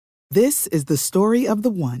This is the story of the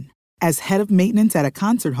one. As head of maintenance at a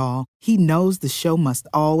concert hall, he knows the show must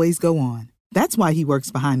always go on. That's why he works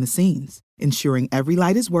behind the scenes, ensuring every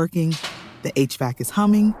light is working, the HVAC is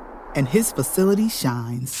humming, and his facility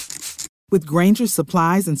shines. With Grainger's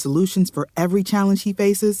supplies and solutions for every challenge he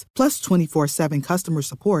faces, plus 24/7 customer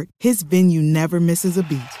support, his venue never misses a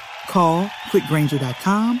beat. Call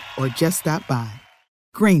quickgrainger.com or just stop by.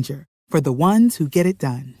 Grainger, for the ones who get it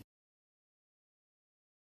done.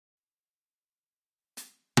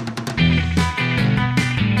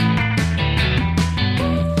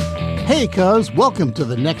 Hey, cuz, welcome to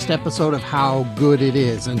the next episode of How Good It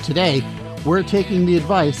Is. And today, we're taking the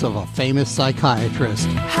advice of a famous psychiatrist.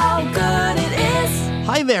 How good it is.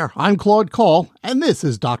 Hi there, I'm Claude Call, and this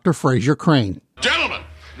is Dr. Fraser Crane. Gentlemen!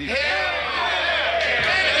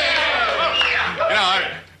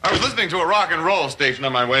 I was listening to a rock and roll station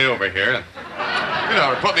on my way over here.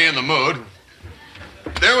 It put me in the mood.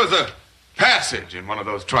 There was a passage in one of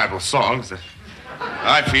those tribal songs that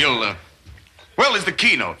I feel, is the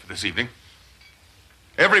keynote for this evening.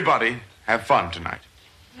 Everybody have fun tonight.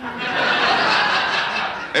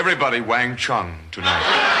 Everybody Wang Chung tonight.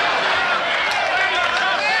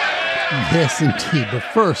 Yes, indeed. But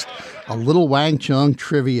first, a little Wang Chung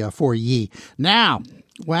trivia for ye. Now,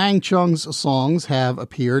 Wang Chung's songs have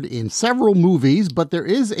appeared in several movies, but there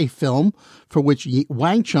is a film for which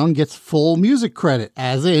Wang Chung gets full music credit,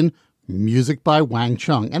 as in music by Wang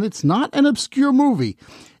Chung. And it's not an obscure movie.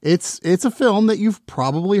 It's a film that you've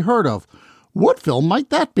probably heard of. What film might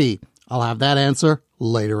that be? I'll have that answer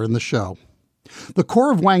later in the show. The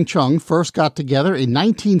core of Wang Chung first got together in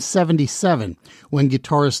 1977 when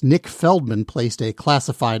guitarist Nick Feldman placed a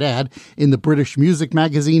classified ad in the British music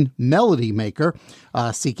magazine Melody Maker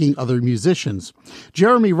seeking other musicians.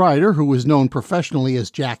 Jeremy Ryder, who was known professionally as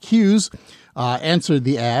Jack Hughes, answered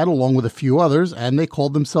the ad along with a few others, and they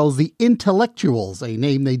called themselves the Intellectuals, a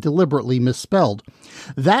name they deliberately misspelled.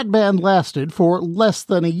 That band lasted for less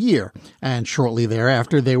than a year, and shortly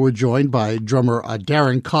thereafter they were joined by drummer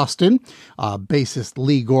Darren Costin, bassist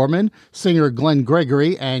Lee Gorman, singer Glenn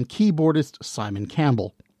Gregory, and keyboardist Simon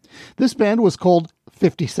Campbell. This band was called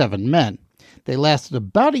 57 Men. They lasted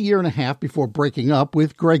about a year and a half before breaking up,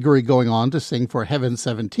 with Gregory going on to sing for Heaven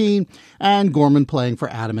 17 and Gorman playing for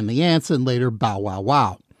Adam and the Ants and later Bow Wow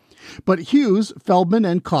Wow. But Hughes, Feldman,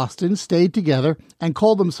 and Costin stayed together and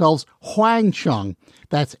called themselves Hwang Chung.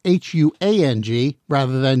 That's H-U-A-N-G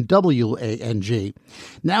rather than W-A-N-G.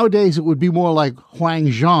 Nowadays it would be more like Hwang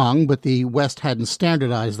Zhang, but the West hadn't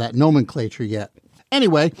standardized that nomenclature yet.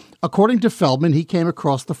 Anyway, according to Feldman, he came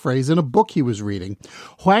across the phrase in a book he was reading.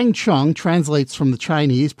 Hwang Chung translates from the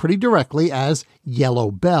Chinese pretty directly as yellow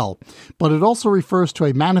bell, but it also refers to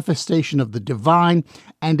a manifestation of the divine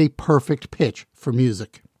and a perfect pitch for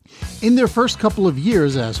music. In their first couple of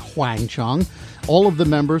years as Hwang Chung, all of the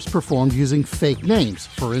members performed using fake names.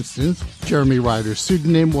 For instance, Jeremy Ryder's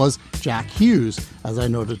pseudonym was Jack Hughes, as I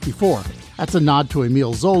noted before. That's a nod to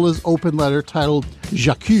Emile Zola's open letter titled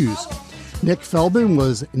J'accuse. Nick Feldman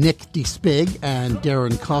was Nick DeSpig, and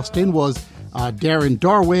Darren Costin was Darren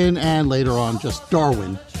Darwin, and later on just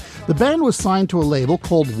Darwin. The band was signed to a label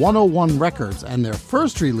called 101 Records, and their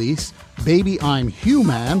first release, Baby I'm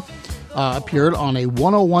Human, appeared on a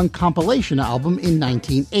 101 compilation album in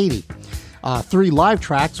 1980. 3 live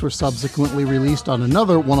tracks were subsequently released on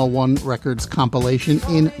another 101 Records compilation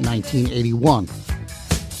in 1981.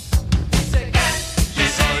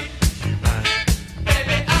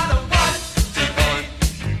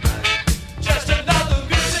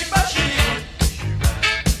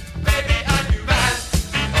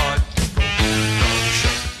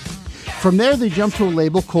 From there, they jumped to a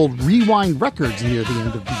label called Rewind Records near the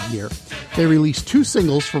end of the year. They released 2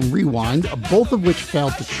 singles from Rewind, both of which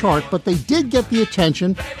failed to chart, but they did get the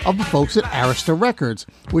attention of the folks at Arista Records,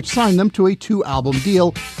 which signed them to a 2-album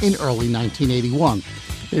deal in early 1981.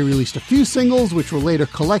 They released a few singles, which were later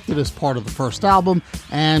collected as part of the first album,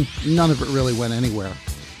 and none of it really went anywhere.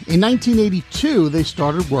 In 1982, they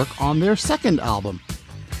started work on their second album.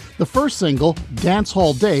 The first single, Dance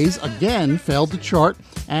Hall Days, again failed to chart,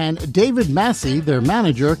 and David Massey, their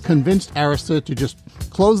manager, convinced Arista to just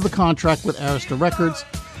close the contract with Arista Records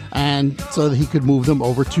and so that he could move them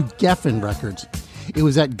over to Geffen Records. It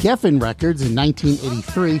was at Geffen Records in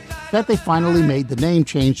 1983 that they finally made the name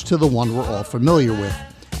change to the one we're all familiar with,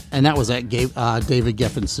 and that was at David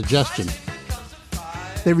Geffen's suggestion.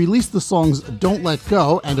 They released the songs Don't Let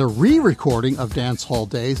Go and a re-recording of Dance Hall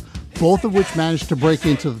Days, both of which managed to break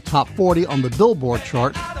into the top 40 on the Billboard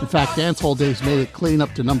chart. In fact, Dance Hall Days made it clean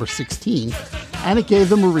up to number 16. and it gave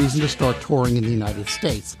them a reason to start touring in the United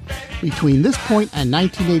States. Between this point and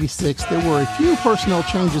 1986, there were a few personnel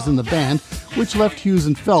changes in the band, which left Hughes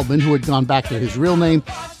and Feldman, who had gone back to his real name,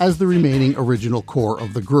 as the remaining original core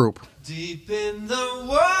of the group. Deep in the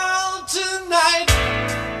world tonight,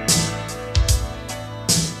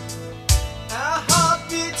 our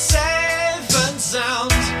heartbeat safe and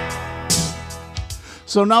sound.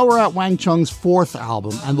 So now we're at Wang Chung's fourth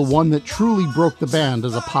album, and the one that truly broke the band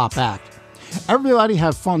as a pop act. Everybody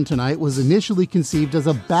Have Fun Tonight was initially conceived as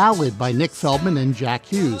a ballad by Nick Feldman and Jack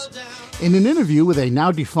Hughes. In an interview with a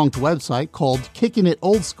now-defunct website called Kickin' It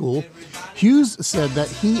Old School, Hughes said that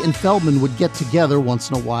he and Feldman would get together once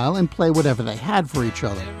in a while and play whatever they had for each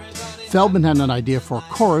other. Feldman had an idea for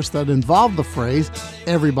a chorus that involved the phrase,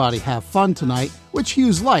 "Everybody have fun tonight," which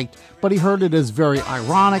Hughes liked, but he heard it as very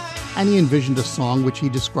ironic, and he envisioned a song which he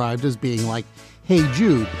described as being like Hey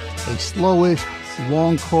Jude, a slowish,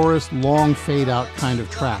 long chorus, long fade-out kind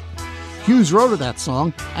of track. Hughes wrote that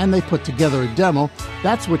song, and they put together a demo.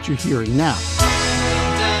 That's what you're hearing now.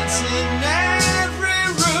 Dance in every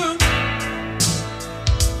room.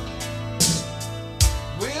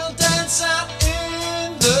 We'll dance out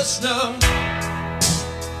in the snow.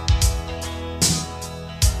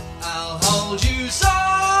 I'll hold you so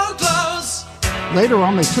close. Later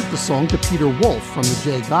on, they took the song to Peter Wolf from the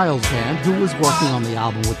Jay Giles Band, who was working on the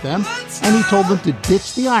album with them, and he told them to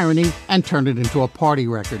ditch the irony and turn it into a party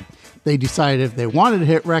record. They decided if they wanted a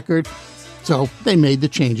hit record, so they made the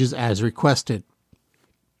changes as requested.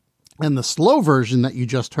 And the slow version that you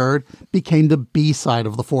just heard became the B-side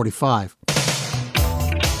of the 45.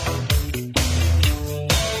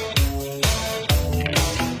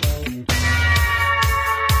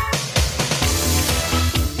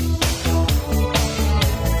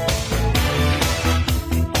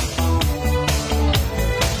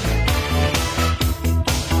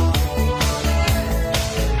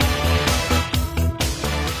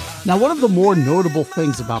 Now, one of the more notable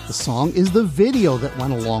things about the song is the video that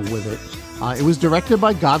went along with it. It was directed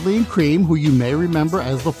by Godley and Creme, who you may remember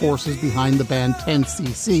as the forces behind the band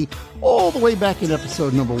 10cc, all the way back in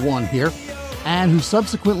episode number 1 here, and who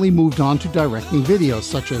subsequently moved on to directing videos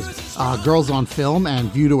such as Girls on Film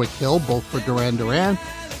and View to a Kill, both for Duran Duran,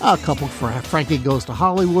 a couple for Frankie Goes to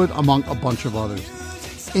Hollywood, among a bunch of others.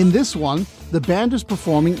 In this one, the band is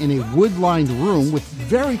performing in a wood-lined room with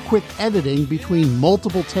very quick editing between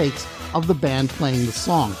multiple takes of the band playing the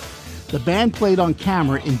song. The band played on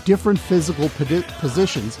camera in different physical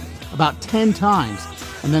positions about 10 times,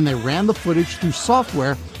 and then they ran the footage through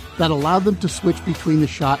software that allowed them to switch between the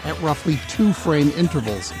shot at roughly 2-frame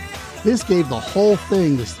intervals. This gave the whole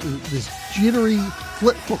thing this jittery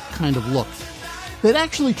flip-book kind of look. They'd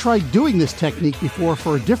actually tried doing this technique before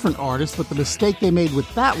for a different artist, but the mistake they made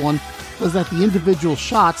with that one was that the individual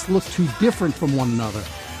shots looked too different from one another.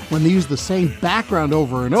 When they used the same background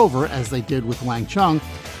over and over, as they did with Wang Chung,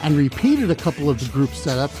 and repeated a couple of the group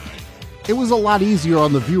setups, it was a lot easier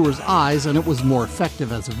on the viewer's eyes and it was more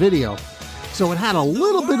effective as a video. So it had a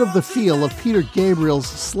little bit of the feel of Peter Gabriel's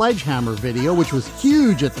Sledgehammer video, which was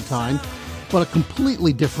huge at the time, but a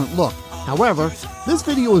completely different look. However, this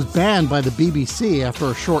video was banned by the BBC after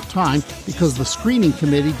a short time because the screening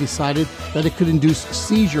committee decided that it could induce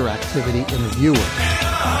seizure activity in a viewer.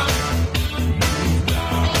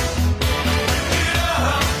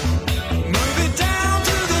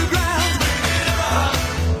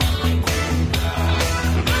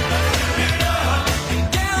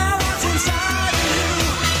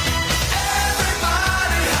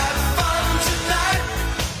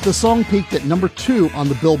 The song peaked at number 2 on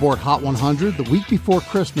the Billboard Hot 100 the week before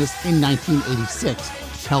Christmas in 1986,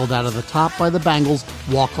 held out of the top by the Bangles'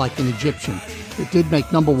 Walk Like an Egyptian. It did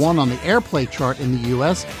make number 1 on the Airplay chart in the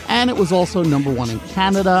US, and it was also number 1 in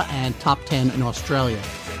Canada and top 10 in Australia.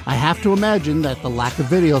 I have to imagine that the lack of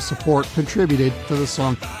video support contributed to the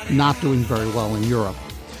song not doing very well in Europe.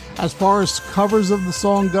 As far as covers of the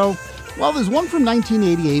song go, well, there's one from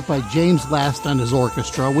 1988 by James Last and his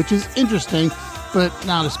orchestra, which is interesting, but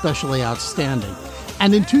not especially outstanding.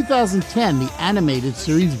 And in 2010, the animated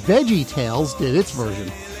series Veggie Tales did its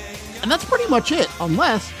version. And that's pretty much it,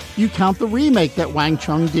 unless you count the remake that Wang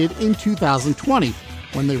Chung did in 2020,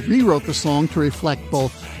 when they rewrote the song to reflect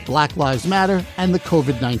both Black Lives Matter and the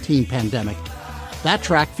COVID-19 pandemic. That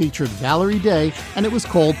track featured Valerie Day, and it was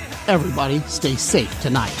called Everybody Stay Safe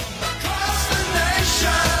Tonight.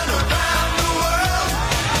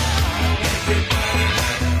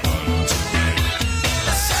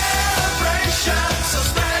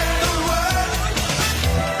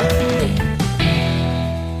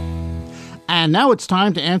 And now it's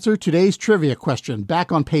time to answer today's trivia question.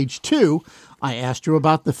 Back on page 2, I asked you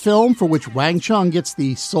about the film for which Wang Chung gets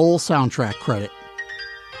the sole soundtrack credit.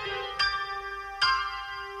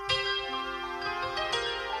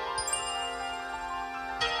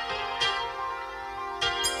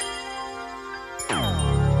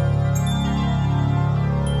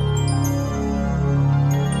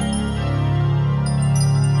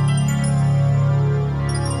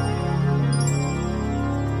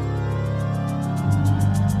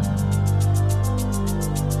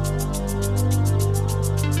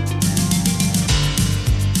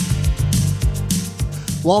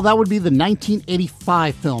 Well, that would be the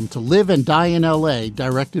 1985 film To Live and Die in L.A.,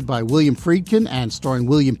 directed by William Friedkin and starring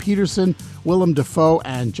William Peterson, Willem Dafoe,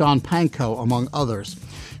 and John Pankow, among others.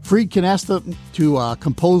 Friedkin asked them to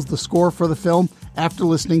compose the score for the film after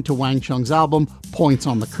listening to Wang Chung's album, Points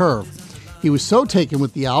on the Curve. He was so taken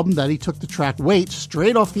with the album that he took the track Wait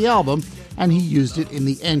straight off the album, and he used it in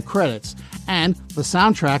the end credits. And the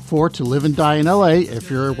soundtrack for To Live and Die in L.A., if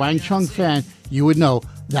you're a Wang Chung fan, you would know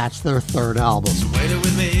that's their third album. So wait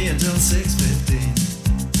with me until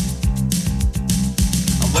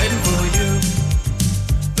 6:15. I'm waiting for you,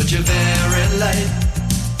 but you're very late.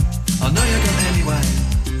 I know you're coming anyway,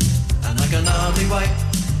 and I can hardly wait.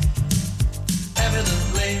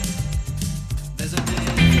 Evidently, there's a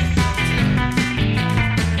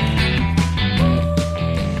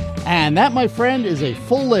And that, my friend, is a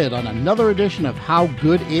full lid on another edition of How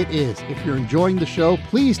Good It Is. If you're enjoying the show,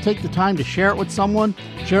 please take the time to share it with someone,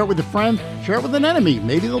 share it with a friend, share it with an enemy.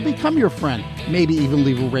 Maybe they'll become your friend. Maybe even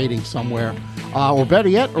leave a rating somewhere. Or better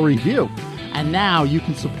yet, a review. And now you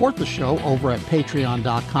can support the show over at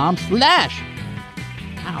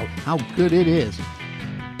patreon.com/How Good It Is.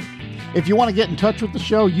 If you want to get in touch with the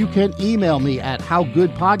show, you can email me at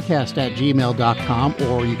howgoodpodcast@gmail.com,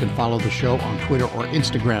 or you can follow the show on Twitter or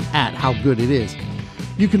Instagram at howgooditis.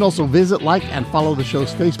 You can also visit, like, and follow the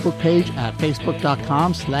show's Facebook page at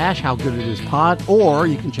facebook.com/howgooditispod, or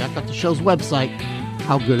you can check out the show's website,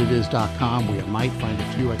 howgooditis.com, where you might find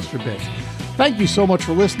a few extra bits. Thank you so much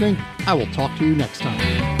for listening. I will talk to you next time.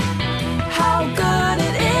 How good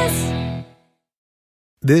it is.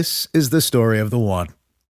 This is the story of the one.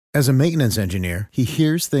 As a maintenance engineer, he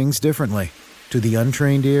hears things differently. To the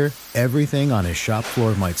untrained ear, everything on his shop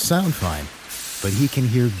floor might sound fine, but he can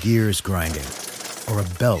hear gears grinding or a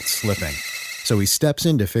belt slipping. So he steps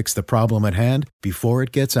in to fix the problem at hand before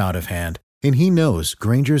it gets out of hand. And he knows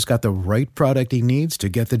Grainger's got the right product he needs to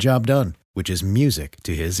get the job done, which is music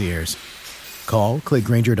to his ears. Call, click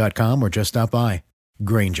Grainger.com, or just stop by.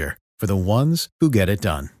 Grainger, for the ones who get it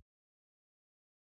done.